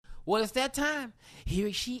Well, it's that time.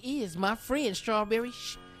 Here she is, my friend, Strawberry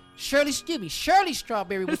Shirley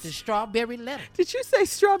Strawberry with the strawberry letter. Did you say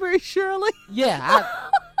Strawberry Shirley? Yeah,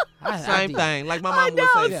 Same thing. Like my mom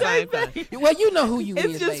would say, same thing. Well, you know who you It's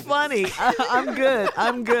is, just baby. funny. I'm good.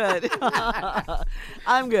 I'm good.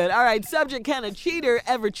 I'm good. All right. Subject: can a cheater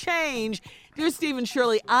ever change? Dear Stephen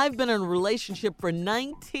Shirley, I've been in a relationship for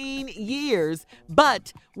 19 years,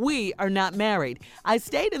 but we are not married. I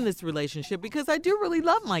stayed in this relationship because I do really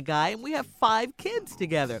love my guy, and we have 5 kids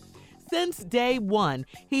together. Since day one,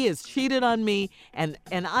 he has cheated on me, and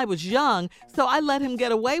I was young, so I let him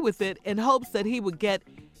get away with it in hopes that he would get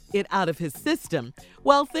it out of his system.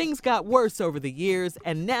 Well, things got worse over the years,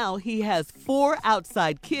 and now he has 4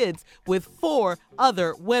 outside kids with 4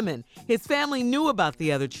 other women. His family knew about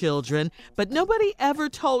the other children, but nobody ever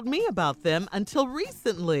told me about them until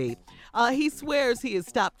recently. He swears he has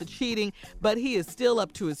stopped the cheating, but he is still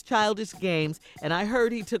up to his childish games, and I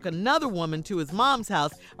heard he took another woman to his mom's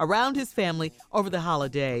house around his family over the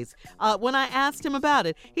holidays. When I asked him about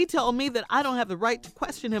it, he told me that I don't have the right to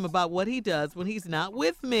question him about what he does when he's not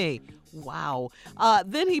with me. Wow.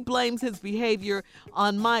 Then he blames his behavior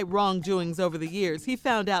on my wrongdoings over the years. He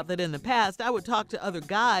found out that in the past, I would talk to other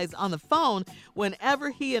guys on the phone whenever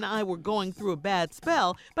he and I were going through a bad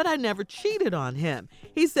spell, but I never cheated on him.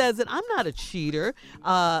 He says that I'm not a cheater.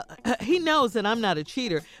 He knows that I'm not a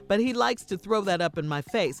cheater, but he likes to throw that up in my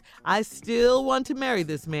face. I still want to marry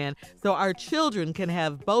this man so our children can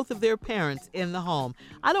have both of their parents in the home.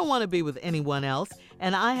 I don't want to be with anyone else,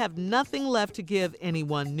 and I have nothing left to give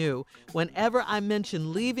anyone new. Whenever I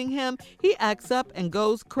mention leaving him, he acts up and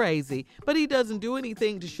goes crazy, but he doesn't do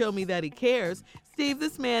anything to show me that he cares. Steve,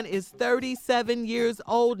 this man is 37 years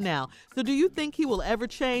old now. So do you think he will ever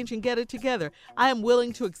change and get it together? I am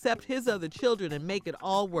willing to accept his other children and make it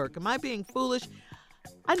all work. Am I being foolish?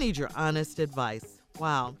 I need your honest advice.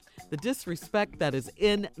 Wow, the disrespect that is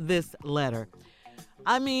in this letter.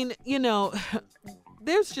 I mean,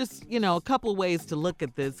 there's just, a couple ways to look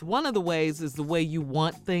at this. One of the ways is the way you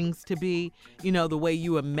want things to be, the way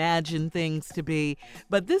you imagine things to be.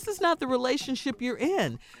 But this is not the relationship you're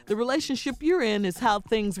in. The relationship you're in is how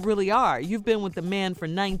things really are. You've been with the man for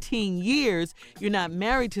 19 years. You're not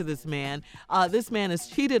married to this man. This man has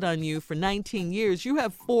cheated on you for 19 years. You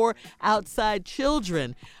have 4 outside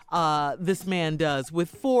children. This man does with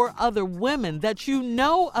 4 other women that you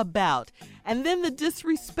know about. And then the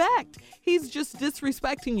disrespect. He's just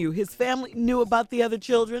disrespecting you. His family knew about the other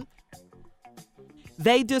children.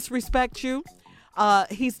 They disrespect you.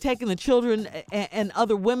 He's taking the children and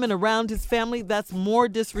other women around his family. That's more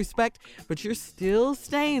disrespect. But you're still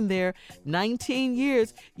staying there 19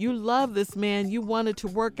 years. You love this man. You want it to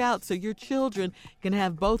work out so your children can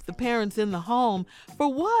have both the parents in the home.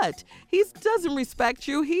 For what? He doesn't respect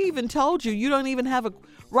you. He even told you don't even have a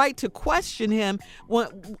right to question him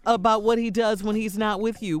about what he does when he's not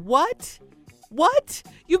with you. What?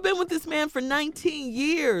 You've been with this man for 19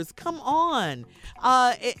 years. Come on.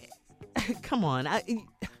 Come on.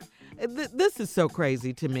 This is so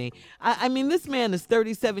crazy to me. I mean, this man is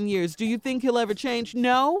 37 years. Do you think he'll ever change?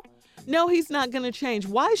 No, he's not going to change.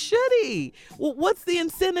 Why should he? Well, what's the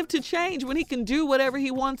incentive to change when he can do whatever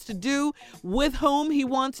he wants to do, with whom he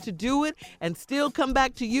wants to do it, and still come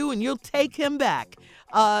back to you and you'll take him back?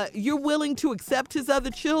 You're willing to accept his other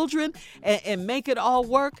children and make it all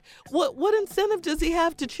work? What incentive does he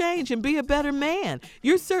have to change and be a better man?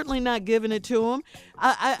 You're certainly not giving it to him.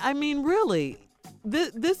 I mean, really.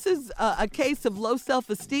 This is a case of low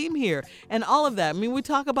self-esteem here and all of that. I mean, we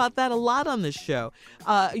talk about that a lot on this show.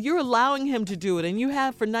 You're allowing him to do it, and you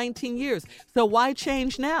have for 19 years. So why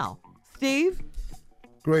change now? Steve?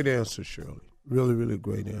 Great answer, Shirley. Really, really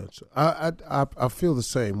great answer. I feel the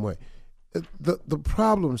same way. The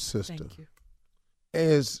problem, sister,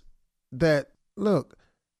 is that, look,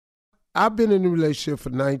 I've been in a relationship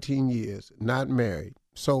for 19 years, not married.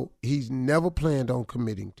 So he's never planned on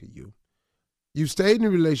committing to you. You stayed in a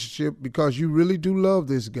relationship because you really do love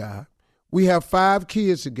this guy. We have 5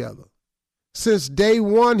 kids together. Since day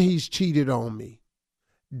one, he's cheated on me.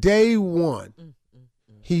 Day one,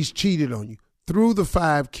 he's cheated on you through the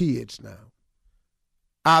 5 kids now.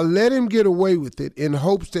 I let him get away with it in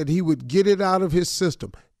hopes that he would get it out of his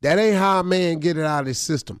system. That ain't how a man get it out of his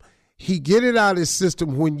system. He get it out of his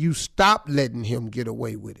system when you stop letting him get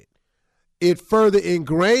away with it. It further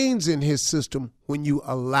ingrains in his system when you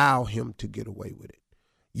allow him to get away with it.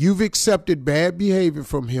 You've accepted bad behavior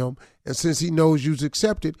from him, and since he knows you've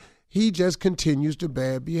accepted, he just continues the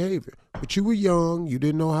bad behavior. But you were young, you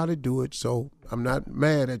didn't know how to do it, so I'm not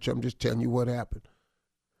mad at you, I'm just telling you what happened.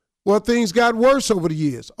 Well, things got worse over the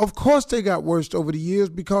years. Of course they got worse over the years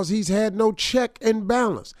because he's had no check and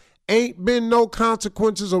balance. ain't been no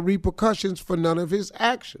consequences or repercussions for none of his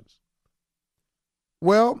actions.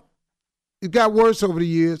 Well, it got worse over the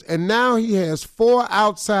years, and now he has 4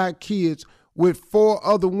 outside kids with 4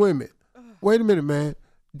 other women. Wait a minute, man.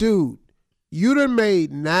 Dude, you done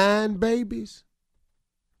made 9 babies?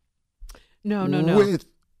 No. With,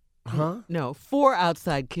 huh? No, 4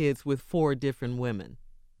 outside kids with 4 different women.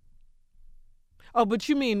 Oh, but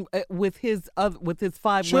you mean with his 5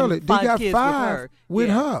 Shirley, women, 5 got kids 5 with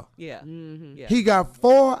her? Yeah. Yeah. Mm-hmm. Yeah. He got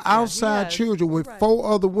 4 outside children with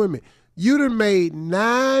 4 other women. You done made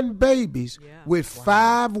 9 babies with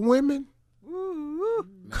 5 women? Ooh.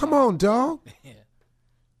 Come on, dog.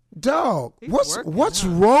 Dog, He's what's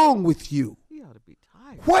wrong with you? He ought to be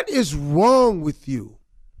tired. What is wrong with you?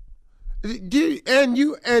 And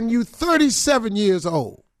you 37 years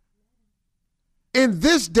old. In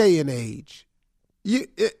this day and age,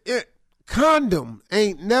 condom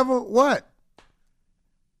ain't never what?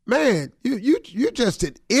 Man, you're just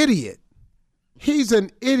an idiot. He's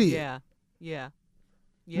an idiot. Yeah.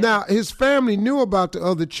 Now, his family knew about the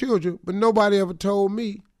other children, but nobody ever told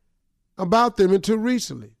me about them until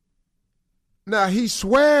recently. Now, he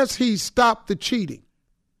swears he stopped the cheating.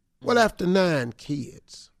 Well, after 9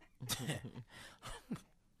 kids.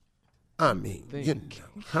 I mean, you know,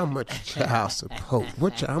 how much child support?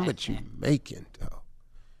 How much you making, though?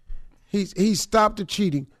 He stopped the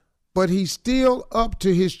cheating, but he's still up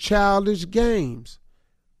to his childish games.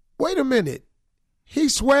 Wait a minute. He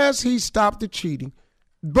swears he stopped the cheating,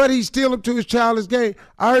 but he's still up to his childish game.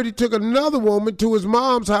 I heard he took another woman to his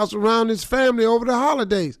mom's house around his family over the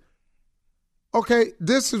holidays. Okay,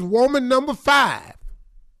 this is woman number 5.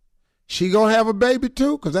 She gonna have a baby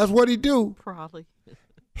too? Because that's what he do. Probably.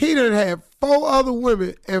 He done had 4 other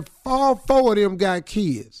women, and all 4 of them got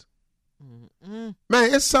kids. Mm-mm.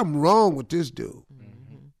 Man, there's something wrong with this dude.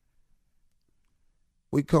 Mm-hmm.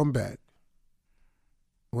 We come back.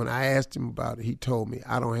 When I asked him about it, he told me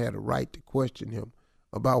I don't have the right to question him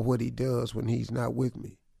about what he does when he's not with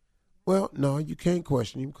me. Well, no, you can't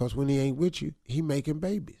question him because when he ain't with you, he making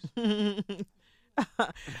babies.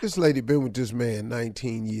 This lady been with this man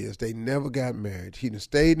 19 years. They never got married. He done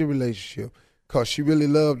stayed in a relationship because she really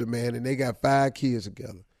loved the man, and they got 5 kids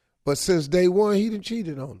together. But since day one, he done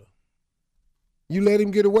cheated on her. You let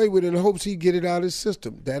him get away with it in hopes he get it out of his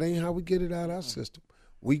system. That ain't how we get it out of our system.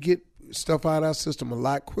 We get stuff out of our system a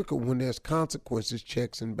lot quicker when there's consequences,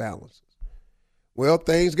 checks, and balances. Well,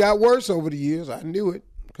 things got worse over the years. I knew it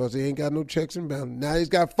because he ain't got no checks and balances. Now he's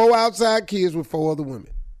got 4 outside kids with 4 other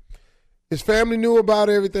women. His family knew about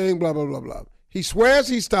everything, blah, blah, blah, blah. He swears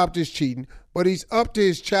he stopped his cheating, but he's up to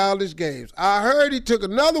his childish games. I heard he took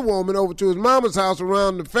another woman over to his mama's house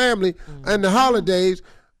around the family and the holidays,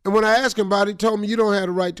 and when I asked him about it, he told me you don't have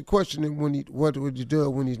the right to question him when what would you do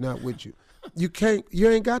when he's not with you. You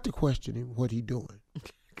ain't got to question him what he doing.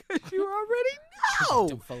 Because you already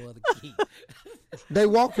know. They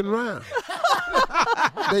walking around.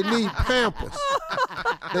 They need Pampers.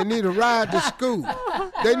 They need a ride to school.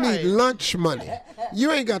 They need lunch money.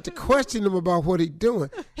 You ain't got to question him about what he doing.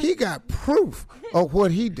 He got proof of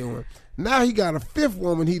what he doing. Now he got a 5th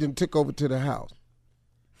woman he done took over to the house.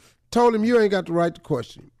 Told him you ain't got the right to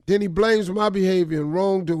question him. Then he blames my behavior and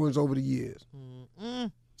wrongdoings over the years.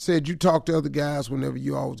 Said you talk to other guys whenever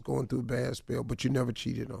you always going through a bad spell, but you never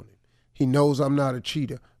cheated on him. He knows I'm not a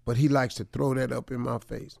cheater, but he likes to throw that up in my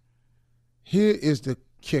face. Here is the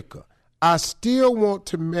kicker. I still want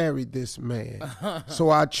to marry this man so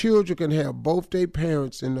our children can have both their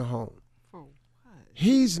parents in the home. For what?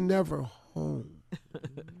 He's never home.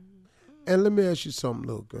 And let me ask you something,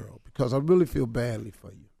 little girl, because I really feel badly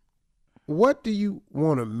for you. What do you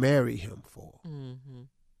want to marry him for? Mm-hmm.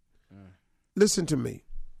 Listen to me.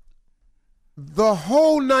 The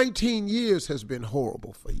whole 19 years has been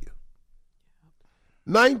horrible for you.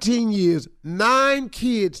 19 years, 9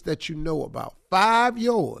 kids that you know about, 5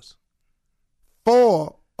 yours,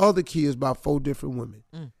 4 other kids by 4 different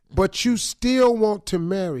women. But you still want to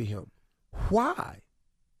marry him. Why?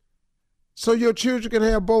 So your children can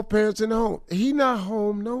have both parents in the home. He not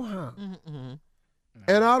home no how.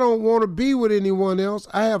 And I don't want to be with anyone else.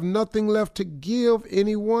 I have nothing left to give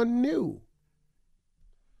anyone new.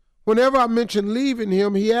 Whenever I mention leaving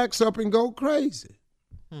him, he acts up and go crazy.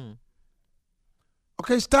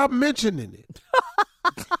 Okay, stop mentioning it.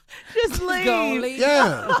 Just leave.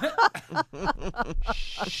 Yeah.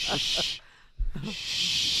 Shh.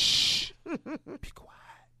 Shh. Be quiet.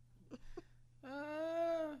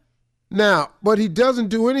 Now, but he doesn't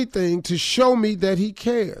do anything to show me that he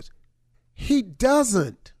cares. He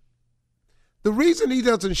doesn't. The reason he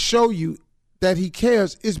doesn't show you that he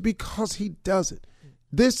cares is because he doesn't.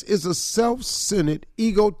 This is a self-centered,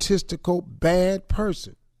 egotistical, bad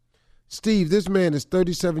person. Steve, this man is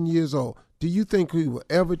 37 years old. Do you think he will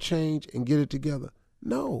ever change and get it together?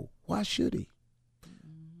 No. Why should he?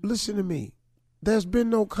 Listen to me. There's been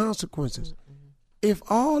no consequences. If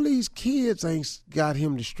all these kids ain't got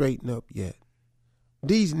him to straighten up yet,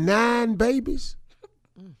 these 9 babies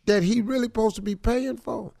that he really supposed to be paying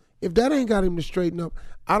for, if that ain't got him to straighten up,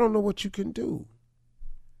 I don't know what you can do.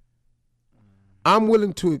 I'm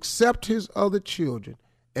willing to accept his other children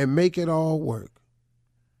and make it all work.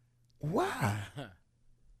 Why?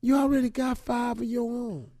 You already got 5 of your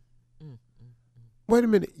own. Wait a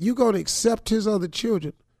minute. You going to accept his other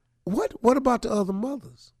children. What about the other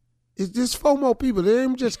mothers? It's just 4 more people. They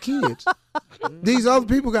ain't just kids. These other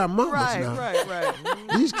people got mamas now. Right.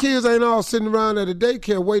 These kids ain't all sitting around at a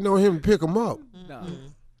daycare waiting on him to pick them up. No.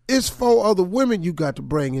 It's 4 other women you got to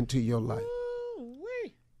bring into your life.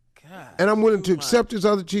 God. And I'm willing to accept his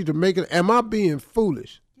other children to make it. Am I being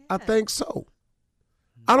foolish? I think so.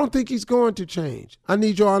 I don't think he's going to change. I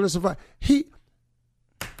need your honest advice.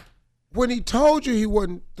 When he told you he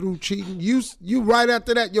wasn't through cheating, you right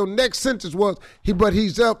after that, your next sentence was, but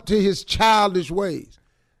he's up to his childish ways.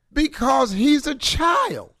 Because he's a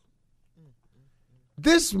child.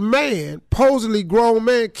 This man, supposedly grown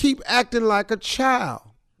man, keep acting like a child.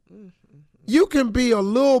 You can be a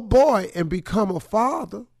little boy and become a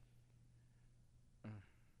father.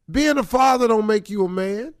 Being a father don't make you a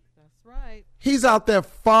man. That's right. He's out there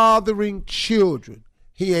fathering children.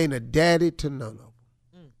 He ain't a daddy to none of them.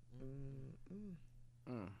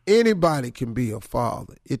 Anybody can be a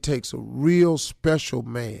father. It takes a real special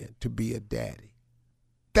man to be a daddy.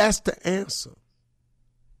 That's the answer.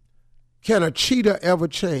 Can a cheater ever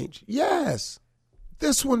change? Yes.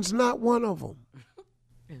 This one's not one of them.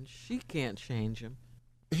 And she can't change him.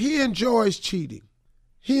 He enjoys cheating.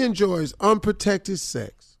 He enjoys unprotected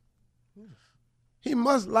sex. He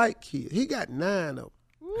must like kids. He got 9 of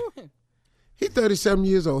them. He's 37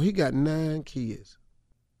 years old. He got 9 kids.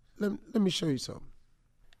 Let me show you something.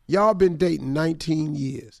 Y'all been dating 19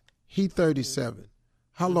 years. He 37.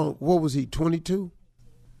 How long? What was he, 22?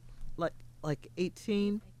 Like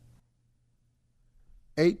 18?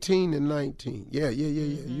 18 and 19. Yeah.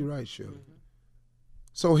 You're right, Shirley.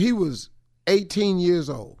 So he was 18 years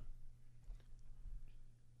old.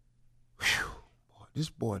 Whew. Boy, this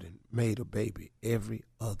boy done made a baby every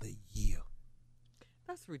other year.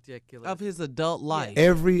 That's ridiculous. Of his adult life.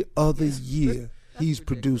 Every other year, he's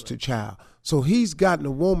produced a child. So he's gotten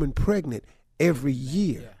a woman pregnant every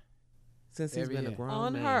year. Yeah. Since he's been a grown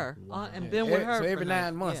on man. her. And been with her. So every for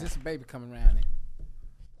 9 months, yeah. this baby coming around.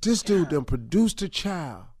 This dude done produced a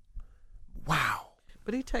child. Wow.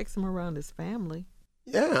 But he takes him around his family.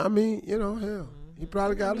 Yeah, I mean, hell. He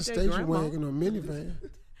probably got a Their station grandma. wagon or a minivan.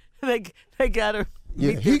 They got her.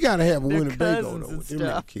 Yeah, he got to have a their Winnebago, cousins though, and with them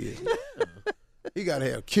little stuff. kids. He got to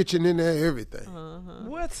have a kitchen in there, everything.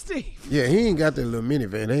 What, Steve? Yeah, he ain't got that little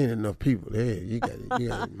minivan. There ain't enough people there. You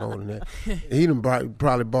got more than that. He done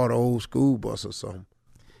probably bought an old school bus or something.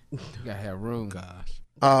 You got to have room. Gosh.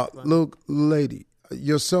 Look, lady,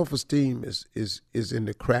 your self-esteem is in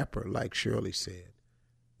the crapper, like Shirley said.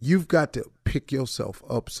 You've got to pick yourself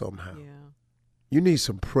up somehow. Yeah. You need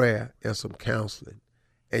some prayer and some counseling.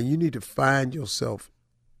 And you need to find yourself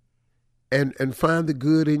and find the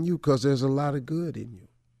good in you, because there's a lot of good in you.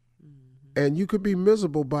 And you could be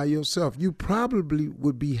miserable by yourself. You probably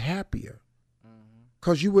would be happier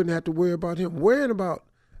because you wouldn't have to worry about him.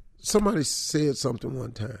 Somebody said something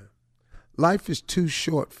one time. Life is too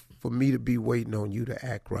short for me to be waiting on you to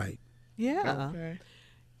act right. Yeah. Okay.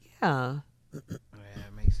 Yeah. Yeah,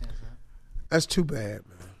 it makes sense, huh? That's too bad,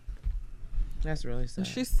 man. That's really sad. And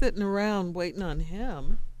she's sitting around waiting on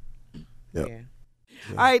him. Yep. Yeah.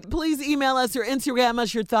 All right, please email us or Instagram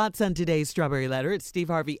us your thoughts on today's Strawberry Letter at Steve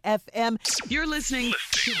Harvey FM. You're listening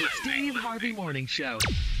to the Steve Harvey Morning Show.